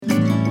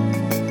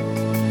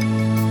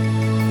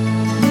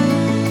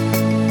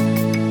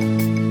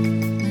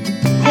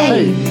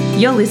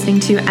You're listening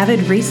to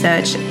Avid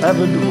Research.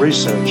 Avid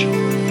Research.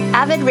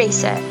 Avid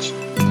Research.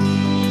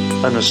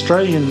 An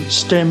Australian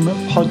STEM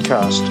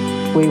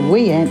podcast. Where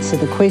we answer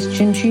the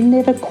questions you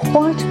never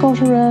quite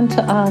got around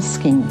to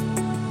asking.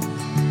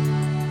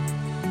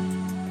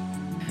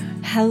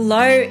 Hello,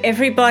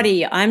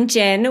 everybody. I'm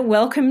Jen.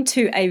 Welcome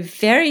to a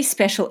very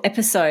special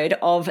episode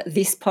of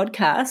this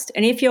podcast.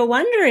 And if you're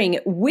wondering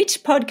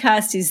which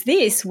podcast is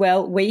this,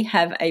 well, we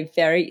have a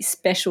very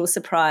special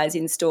surprise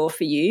in store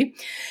for you.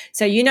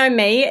 So you know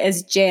me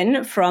as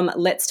Jen from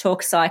Let's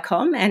Talk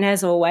SciComm. And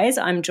as always,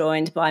 I'm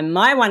joined by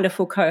my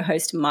wonderful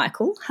co-host,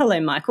 Michael.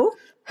 Hello, Michael.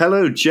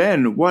 Hello,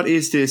 Jen. What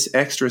is this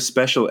extra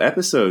special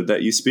episode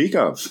that you speak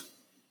of?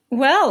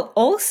 Well,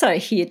 also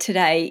here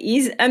today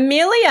is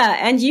Amelia,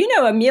 and you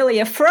know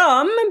Amelia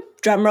from,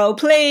 drumroll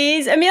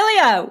please,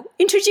 Amelia,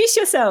 introduce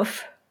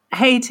yourself.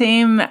 Hey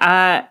team,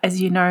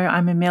 as you know,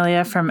 I'm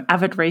Amelia from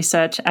Avid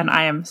Research, and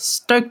I am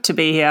stoked to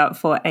be here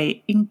for an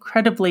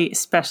incredibly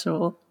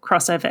special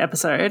crossover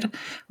episode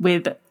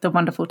with the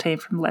wonderful team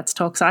from Let's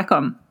Talk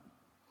SciComm.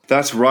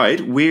 That's right.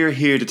 We're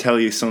here to tell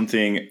you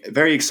something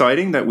very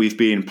exciting that we've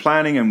been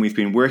planning and we've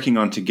been working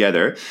on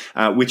together,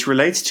 which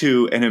relates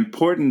to an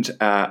important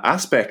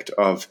aspect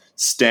of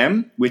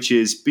STEM, which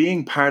is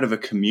being part of a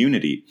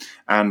community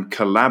and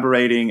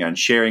collaborating and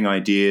sharing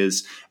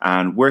ideas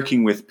and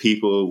working with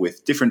people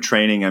with different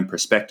training and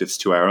perspectives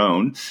to our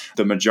own.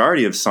 The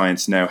majority of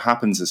science now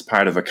happens as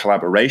part of a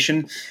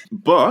collaboration,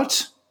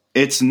 but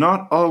it's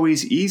not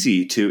always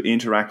easy to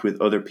interact with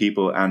other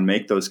people and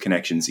make those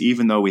connections,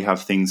 even though we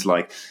have things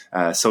like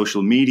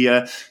social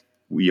media.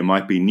 You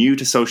might be new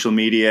to social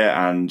media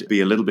and be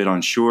a little bit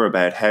unsure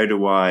about how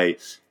do I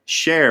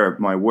share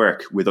my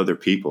work with other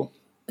people.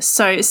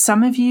 So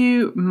some of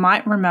you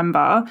might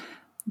remember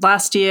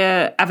last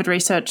year, Avid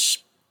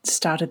Research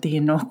started the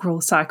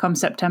inaugural SciComm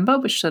September,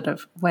 which sort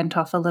of went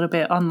off a little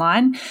bit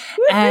online,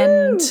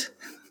 and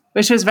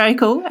which was very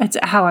cool. It's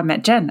how I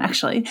met Jen,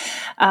 actually.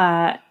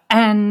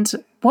 And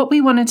what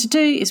we wanted to do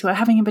is we're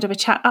having a bit of a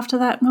chat after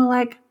that, and we're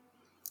like,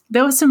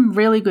 there was some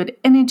really good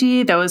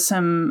energy. There was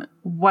some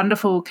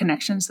wonderful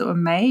connections that were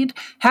made.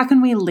 How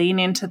can we lean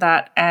into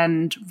that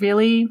and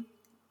really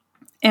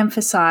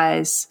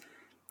emphasize,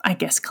 I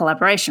guess,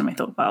 collaboration? We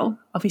thought, well,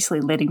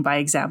 obviously leading by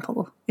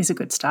example is a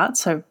good start.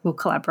 So we'll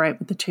collaborate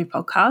with the two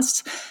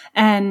podcasts.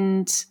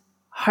 And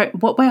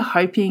what we're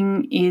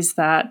hoping is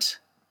that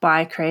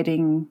by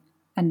creating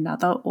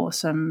another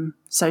awesome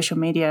social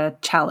media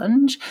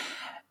challenge,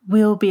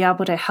 we'll be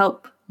able to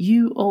help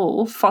you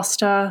all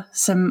foster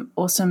some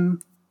awesome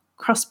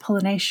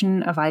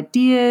cross-pollination of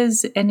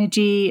ideas,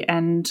 energy,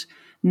 and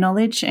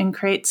knowledge, and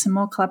create some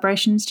more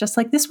collaborations just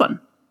like this one.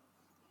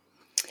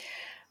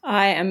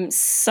 I am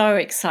so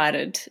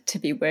excited to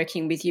be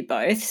working with you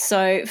both.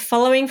 So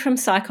following from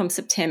SciComm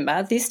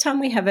September, this time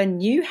we have a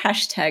new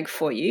hashtag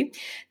for you.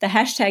 The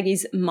hashtag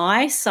is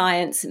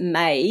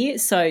MyScienceMay.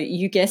 So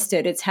you guessed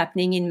it, it's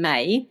happening in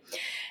May.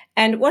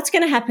 And what's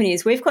going to happen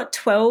is we've got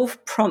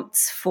 12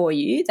 prompts for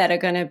you that are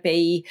going to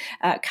be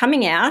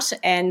coming out,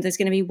 and there's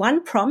going to be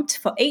one prompt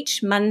for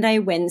each Monday,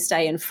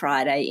 Wednesday and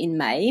Friday in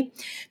May,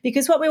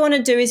 because what we want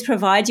to do is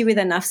provide you with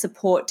enough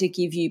support to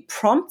give you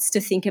prompts to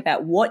think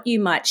about what you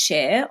might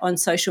share on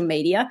social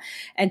media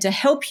and to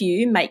help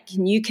you make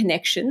new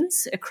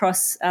connections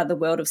across the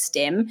world of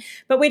STEM.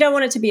 But we don't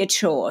want it to be a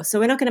chore, so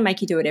we're not going to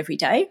make you do it every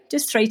day,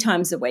 just 3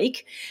 times a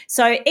week.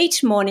 So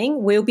each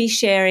morning we'll be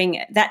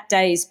sharing that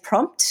day's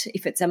prompt,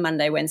 if it's a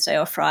Monday, Wednesday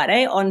or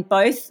Friday, on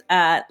both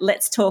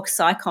Let's Talk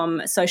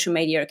SciComm social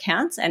media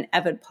accounts and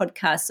Avid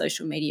Podcast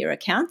social media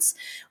accounts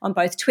on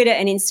both Twitter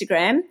and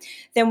Instagram.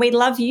 Then we'd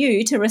love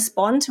you to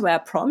respond to our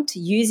prompt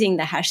using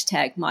the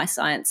hashtag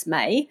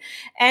MyScienceMay.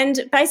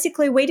 And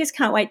basically, we just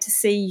can't wait to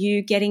see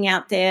you getting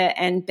out there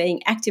and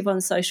being active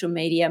on social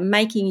media,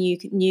 making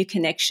new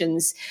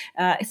connections,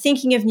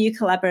 thinking of new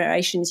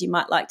collaborations you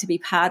might like to be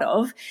part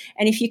of.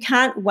 And if you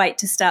can't wait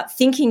to start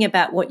thinking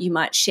about what you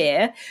might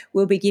share,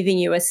 we'll be giving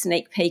you a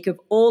sneak peek of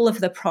all of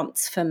the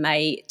prompts for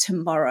May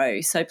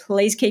tomorrow. So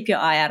please keep your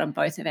eye out on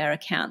both of our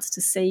accounts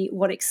to see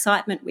what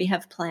excitement we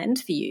have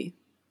planned for you.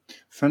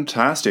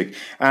 Fantastic.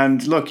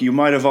 And look, you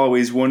might have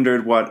always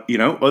wondered what,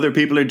 other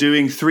people are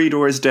doing 3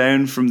 doors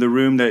down from the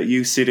room that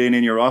you sit in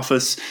your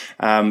office.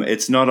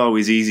 It's not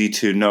always easy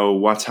to know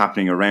what's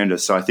happening around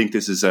us. So I think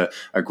this is a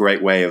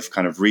great way of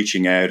kind of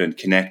reaching out and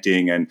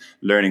connecting and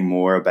learning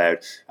more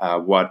about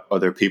what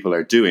other people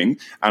are doing.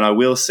 And I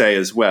will say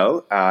as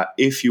well,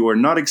 if you are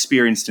not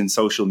experienced in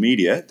social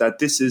media, that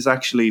this is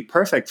actually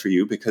perfect for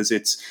you, because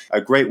it's a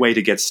great way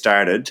to get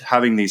started.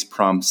 Having these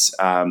prompts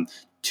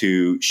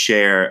to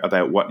share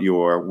about what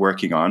you're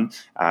working on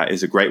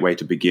is a great way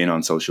to begin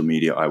on social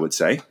media, I would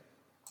say.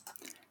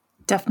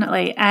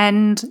 Definitely.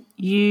 And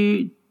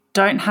you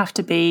don't have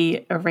to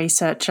be a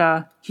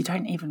researcher. You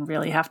don't even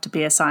really have to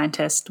be a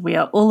scientist. We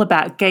are all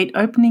about gate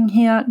opening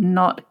here,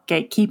 not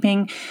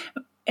gatekeeping.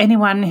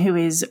 Anyone who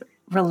is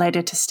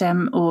related to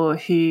STEM or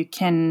who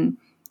can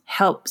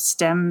help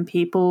STEM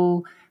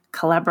people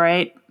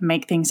collaborate,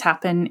 make things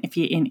happen. If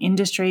you're in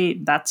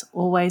industry, that's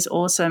always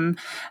awesome.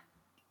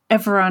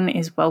 everyone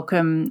is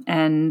welcome,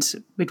 and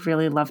we'd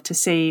really love to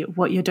see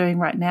what you're doing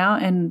right now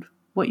and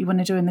what you want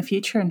to do in the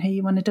future and who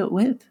you want to do it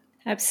with.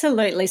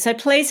 Absolutely. So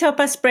please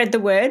help us spread the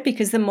word,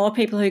 because the more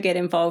people who get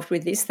involved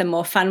with this, the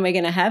more fun we're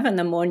going to have and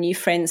the more new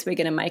friends we're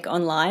going to make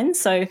online.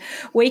 So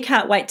we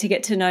can't wait to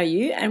get to know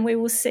you, and we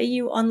will see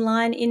you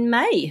online in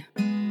May.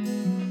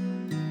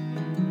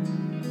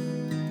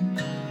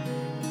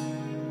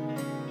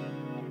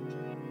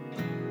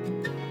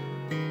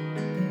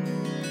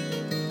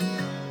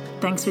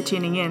 Thanks for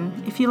tuning in.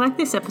 If you like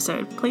this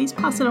episode, please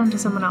pass it on to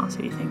someone else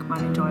who you think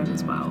might enjoy it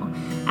as well.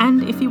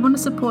 And if you want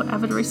to support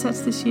Avid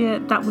Research this year,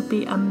 that would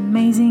be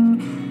amazing.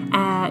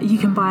 You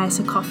can buy us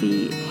a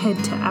coffee. Head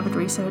to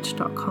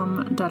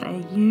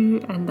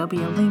avidresearch.com.au and there'll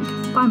be a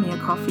link, buy me a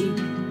coffee,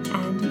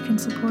 and you can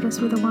support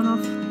us with a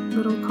one-off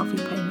little coffee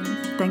payment.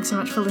 Thanks so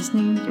much for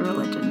listening. You're a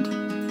legend.